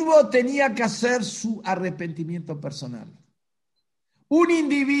individuo tenía que hacer su arrepentimiento personal. Un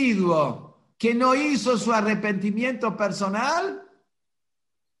individuo que no hizo su arrepentimiento personal,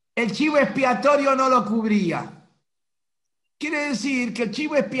 el chivo expiatorio no lo cubría. Quiere decir que el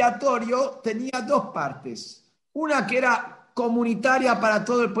chivo expiatorio tenía dos partes. Una que era comunitaria para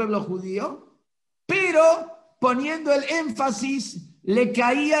todo el pueblo judío, pero poniendo el énfasis, le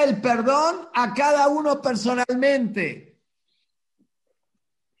caía el perdón a cada uno personalmente.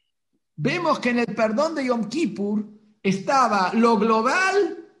 Vemos que en el perdón de Yom Kippur estaba lo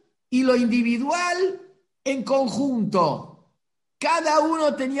global y lo individual en conjunto. Cada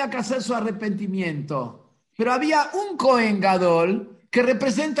uno tenía que hacer su arrepentimiento. Pero había un Cohen Gadol que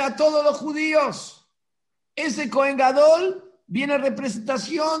representa a todos los judíos. Ese Cohen Gadol viene en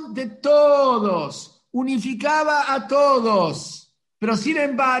representación de todos, unificaba a todos. Pero sin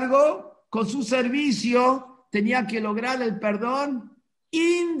embargo, con su servicio tenía que lograr el perdón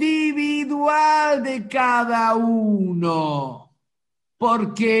individual de cada uno.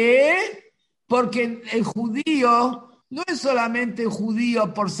 ¿Por qué? Porque el judío no es solamente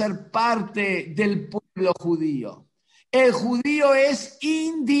judío por ser parte del pueblo judío. El judío es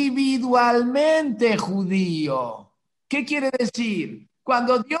individualmente judío. ¿Qué quiere decir?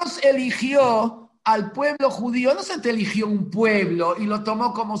 Cuando Dios eligió al pueblo judío, no se te eligió un pueblo y lo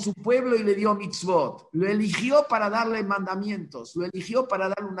tomó como su pueblo y le dio mitzvot. Lo eligió para darle mandamientos, lo eligió para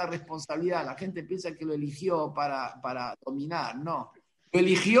darle una responsabilidad. La gente piensa que lo eligió para dominar, no. Lo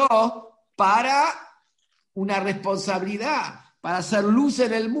eligió para una responsabilidad, para hacer luz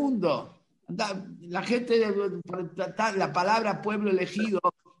en el mundo. La gente, la palabra pueblo elegido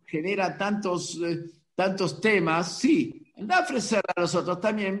genera tantos temas, sí. Anda a ofrecer a nosotros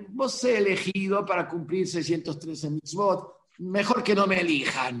también. Vos sé elegido para cumplir 613 mitzvot. Mejor que no me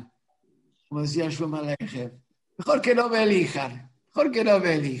elijan. Como decía Shlomo Aleichem. Mejor que no me elijan. Mejor que no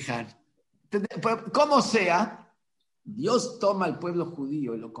me elijan. Como sea, Dios toma al pueblo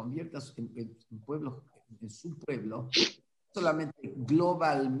judío y lo convierte en pueblo, en su pueblo. Solamente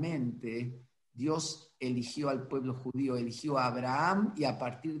globalmente Dios eligió al pueblo judío, eligió a Abraham y a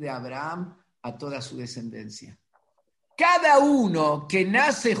partir de Abraham a toda su descendencia. Cada uno que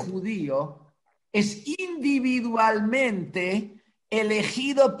nace judío es individualmente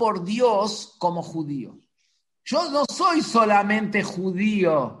elegido por Dios como judío. Yo no soy solamente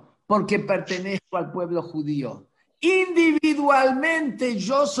judío porque pertenezco al pueblo judío. Individualmente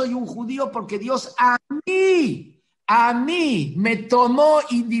yo soy un judío porque Dios a mí me tomó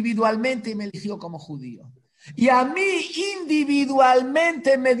individualmente y me eligió como judío. Y a mí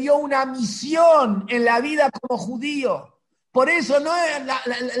individualmente me dio una misión en la vida como judío. Por eso no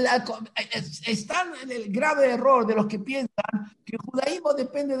están en el grave error de los que piensan que el judaísmo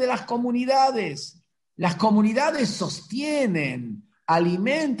depende de las comunidades. Las comunidades sostienen,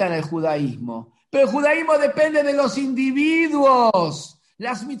 alimentan el judaísmo, pero el judaísmo depende de los individuos.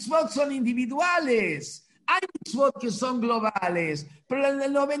 Las mitzvot son individuales. Hay mitzvot que son globales, pero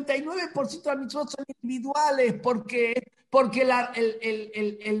el 99% de las mitzvot son individuales. ¿Por qué? Porque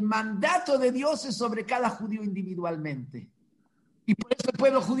el mandato de Dios es sobre cada judío individualmente. Y por eso el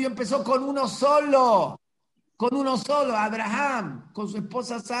pueblo judío empezó con uno solo, Abraham, con su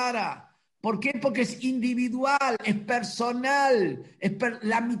esposa Sara. ¿Por qué? Porque es individual, es personal,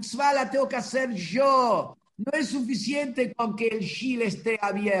 la mitzvah la tengo que hacer yo. No es suficiente con que el shil esté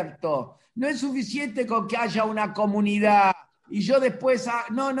abierto, no es suficiente con que haya una comunidad y yo después,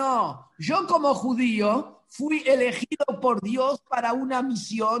 no, yo como judío fui elegido por Dios para una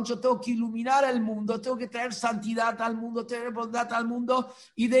misión, yo tengo que iluminar al mundo, tengo que traer santidad al mundo, traer bondad al mundo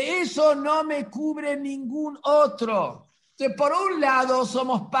y de eso no me cubre ningún otro. Entonces, por un lado,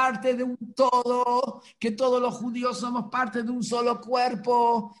 somos parte de un todo, que todos los judíos somos parte de un solo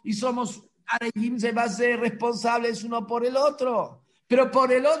cuerpo y somos se va a ser responsables uno por el otro. Pero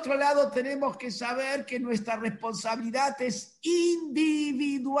por el otro lado, tenemos que saber que nuestra responsabilidad es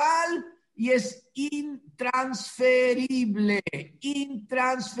individual y es intransferible.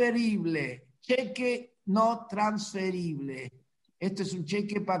 Cheque no transferible. Este es un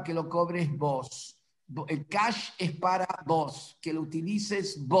cheque para que lo cobres vos. El cash es para vos, que lo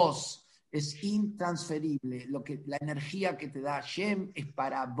utilices vos, es intransferible. La energía que te da Hashem es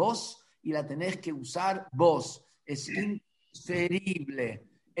para vos y la tenés que usar vos, es intransferible.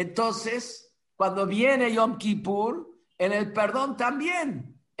 Entonces, cuando viene Yom Kippur, en el perdón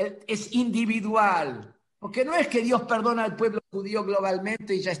también es individual, porque no es que Dios perdona al pueblo judío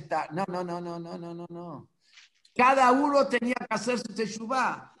globalmente y ya está. No. Cada uno tenía que hacer su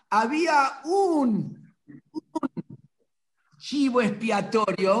teshuvá. Había un chivo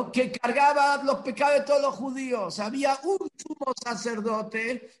expiatorio que cargaba los pecados de todos los judíos. Había un sumo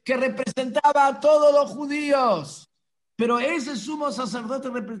sacerdote que representaba a todos los judíos. Pero ese sumo sacerdote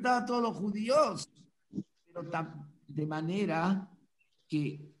representaba a todos los judíos. Pero de manera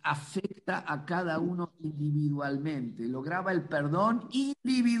que afecta a cada uno individualmente, lograba el perdón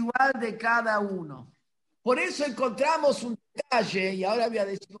individual de cada uno. Por eso encontramos un detalle, y ahora voy a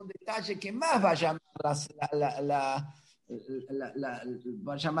decir un detalle que más va a llamar,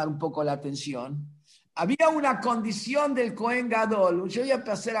 va a llamar un poco la atención. Había una condición del Cohen Gadol. Yo voy a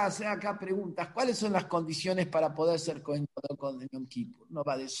empezar a hacer acá preguntas. ¿Cuáles son las condiciones para poder ser Cohen Gadol con Yom Kippur? No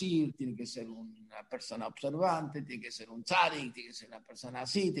va a decir, tiene que ser una persona observante, tiene que ser un tzadik, tiene que ser una persona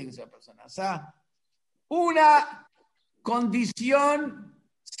así, tiene que ser una persona así. Una condición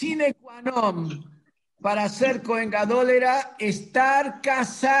sine qua non para ser Cohen Gadol era estar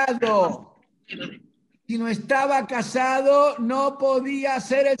casado. Si no estaba casado, no podía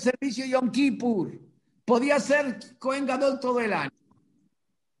hacer el servicio Yom Kippur. Podía ser Cohen Gadol todo el año.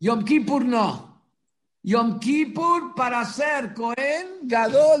 Yom Kippur no. Yom Kippur, para ser Cohen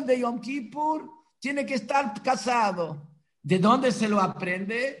Gadol de Yom Kippur, tiene que estar casado. ¿De dónde se lo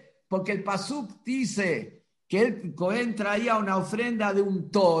aprende? Porque el Pasuk dice que el Cohen traía una ofrenda de un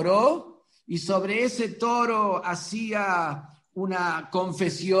toro y sobre ese toro hacía una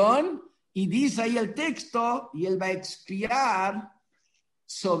confesión y dice ahí el texto y él va a expiar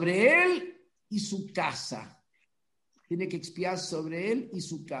sobre él y su casa. Tiene que expiar sobre él y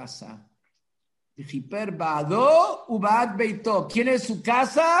su casa. ¿Quién es su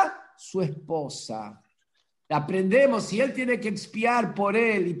casa? Su esposa. Aprendemos, si él tiene que expiar por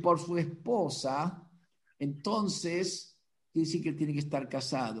él y por su esposa, entonces quiere decir que él tiene que estar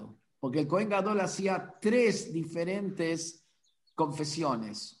casado. Porque el Cohen Gadol hacía 3 diferentes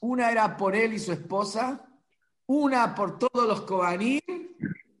confesiones. Una era por él y su esposa, una por todos los Kohanim,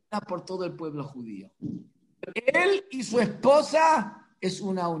 una por todo el pueblo judío. Él y su esposa es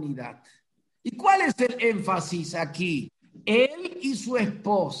una unidad. ¿Y cuál es el énfasis aquí? Él y su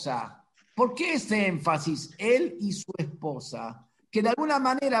esposa. ¿Por qué ese énfasis? Él y su esposa. Que de alguna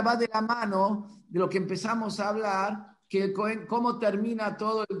manera va de la mano de lo que empezamos a hablar, que el Cohen, cómo termina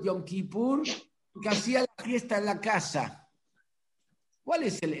todo el Yom Kippur, que hacía la fiesta en la casa. ¿Cuál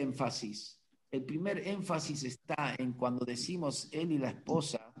es el énfasis? El primer énfasis está en cuando decimos él y la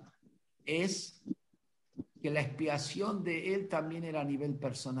esposa, es que la expiación de él también era a nivel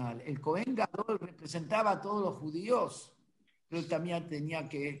personal. El Cohen Gadol representaba a todos los judíos, pero él también tenía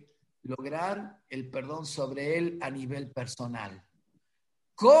que lograr el perdón sobre él a nivel personal.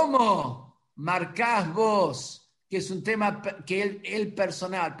 ¿Cómo marcás vos que es un tema que él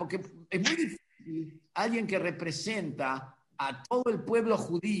personal? Porque es muy difícil alguien que representa a todo el pueblo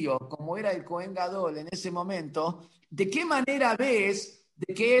judío, como era el Cohen Gadol en ese momento, ¿de qué manera ves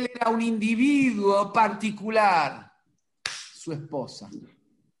de que él era un individuo particular? Su esposa.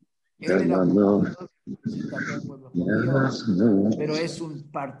 Él era un pueblo judío, pero es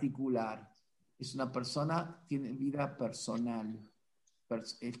un particular. Es una persona, tiene vida personal.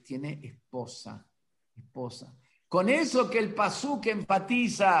 Él tiene esposa. Con eso que el Pasuk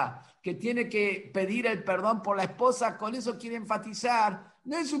enfatiza, que tiene que pedir el perdón por la esposa, con eso quiere enfatizar.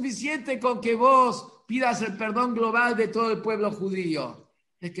 No es suficiente con que vos pidas el perdón global de todo el pueblo judío.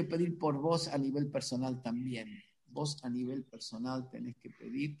 Tienes que pedir por vos a nivel personal también. Vos a nivel personal tenés que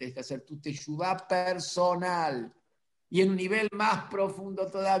pedir, tenés que hacer tu teshuvá personal. Y en un nivel más profundo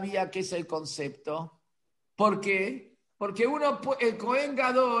todavía, ¿qué es el concepto? ¿Por qué? Porque el Cohen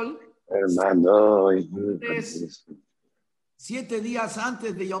Gadol, Hermano, 7 días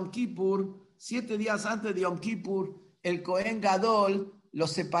antes de Yom Kippur, el Cohen Gadol lo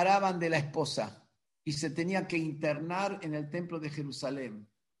separaban de la esposa y se tenía que internar en el templo de Jerusalén.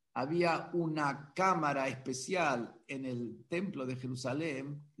 Había una cámara especial en el templo de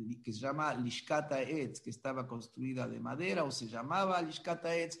Jerusalén que se llama Lishkat Ha'etz, que estaba construida de madera, o se llamaba Lishkat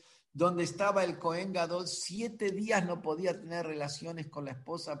Ha'etz, donde estaba el Cohen Gadol. 7 días no podía tener relaciones con la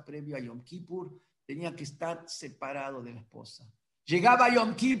esposa previo a Yom Kippur, tenía que estar separado de la esposa. Llegaba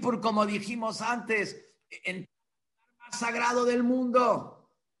Yom Kippur, como dijimos antes, en el más sagrado del mundo.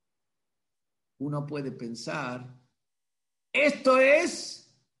 Uno puede pensar, esto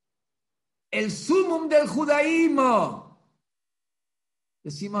es el sumum del judaísmo.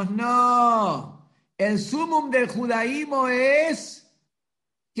 Decimos, no, el sumum del judaísmo es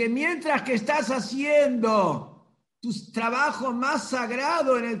que mientras que estás haciendo tu trabajo más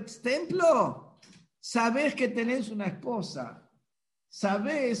sagrado en el templo, sabes que tenés una esposa,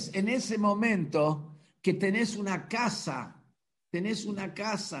 sabes en ese momento que tenés una casa.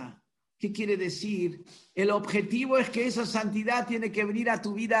 ¿Qué quiere decir? El objetivo es que esa santidad tiene que venir a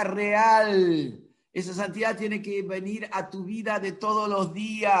tu vida real. Esa santidad tiene que venir a tu vida de todos los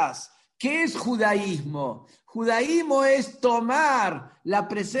días. ¿Qué es judaísmo? Judaísmo es tomar la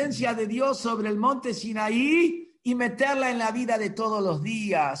presencia de Dios sobre el monte Sinaí y meterla en la vida de todos los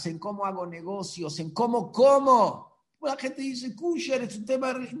días, en cómo hago negocios, en cómo como. La gente dice, kosher es un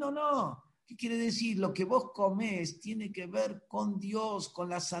tema... No. ¿Qué quiere decir? Lo que vos comés tiene que ver con Dios, con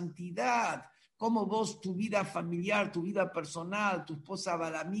la santidad. Cómo vos, tu vida familiar, tu vida personal, tu esposa va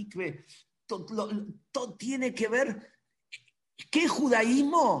a la mikve, todo tiene que ver. ¿Qué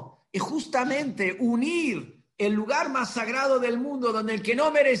judaísmo? Es justamente unir el lugar más sagrado del mundo, donde el que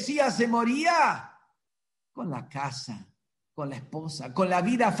no merecía se moría, con la casa, con la esposa, con la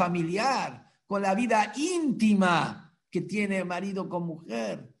vida familiar, con la vida íntima que tiene marido con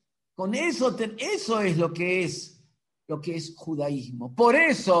mujer. Con eso, eso es lo que es judaísmo. Por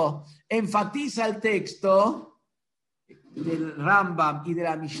eso enfatiza el texto del Rambam y de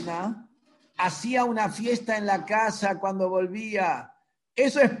la Mishnah. Hacía una fiesta en la casa cuando volvía.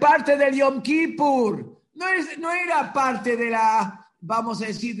 Eso es parte del Yom Kippur. No era parte de la, vamos a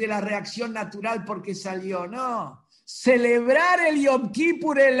decir, de la reacción natural porque salió, no. Celebrar el Yom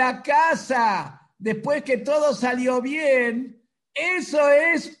Kippur en la casa, después que todo salió bien, eso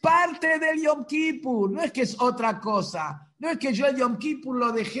es parte del Yom Kippur. No es que es otra cosa. No es que yo el Yom Kippur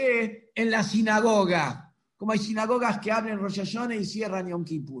lo dejé en la sinagoga, como hay sinagogas que abren Rosh Hashanah y cierran Yom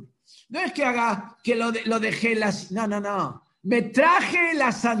Kippur. No es que lo dejé en la... No. Me traje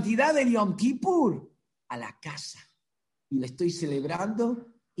la santidad del Yom Kippur a la casa y la estoy celebrando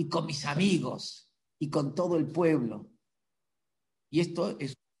y con mis amigos y con todo el pueblo. Y esto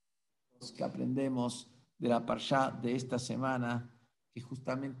es lo que aprendemos de la Parshá de esta semana, que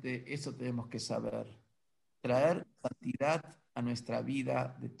justamente eso tenemos que saber. Traer santidad a nuestra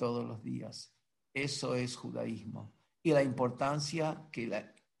vida de todos los días. Eso es judaísmo. Y la importancia que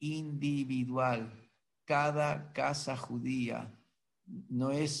la individual, cada casa judía,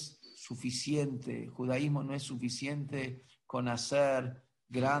 no es suficiente, judaísmo no es suficiente con hacer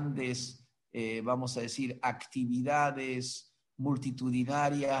grandes, vamos a decir, actividades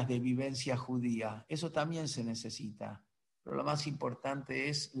multitudinarias de vivencia judía. Eso también se necesita. Pero lo más importante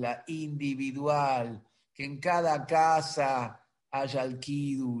es la individual, que en cada casa haya el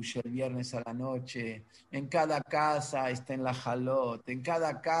kiddush el viernes a la noche, en cada casa estén la jalot, en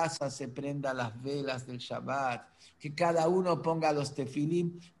cada casa se prendan las velas del Shabbat, que cada uno ponga los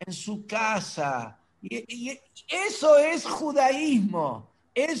tefilim en su casa. Y eso es judaísmo,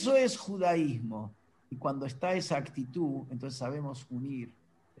 eso es judaísmo. Y cuando está esa actitud, entonces sabemos unir.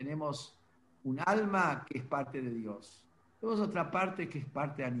 Tenemos un alma que es parte de Dios. Tenemos otra parte que es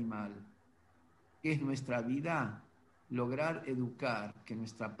parte animal. ¿Qué es nuestra vida? Lograr educar que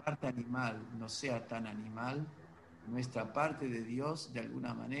nuestra parte animal no sea tan animal, nuestra parte de Dios de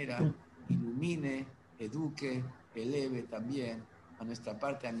alguna manera ilumine, eduque, eleve también a nuestra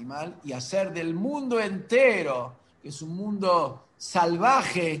parte animal y hacer del mundo entero, que es un mundo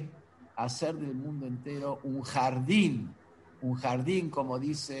salvaje, hacer del mundo entero un jardín como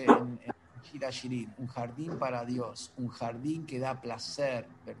dice en Shira Shirin, un jardín para Dios, un jardín que da placer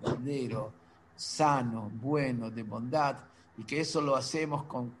verdadero, sano, bueno, de bondad, y que eso lo hacemos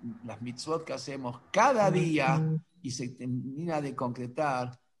con las mitzvot que hacemos cada día y se termina de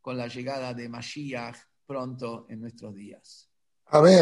concretar con la llegada de Mashiach pronto en nuestros días. A ver.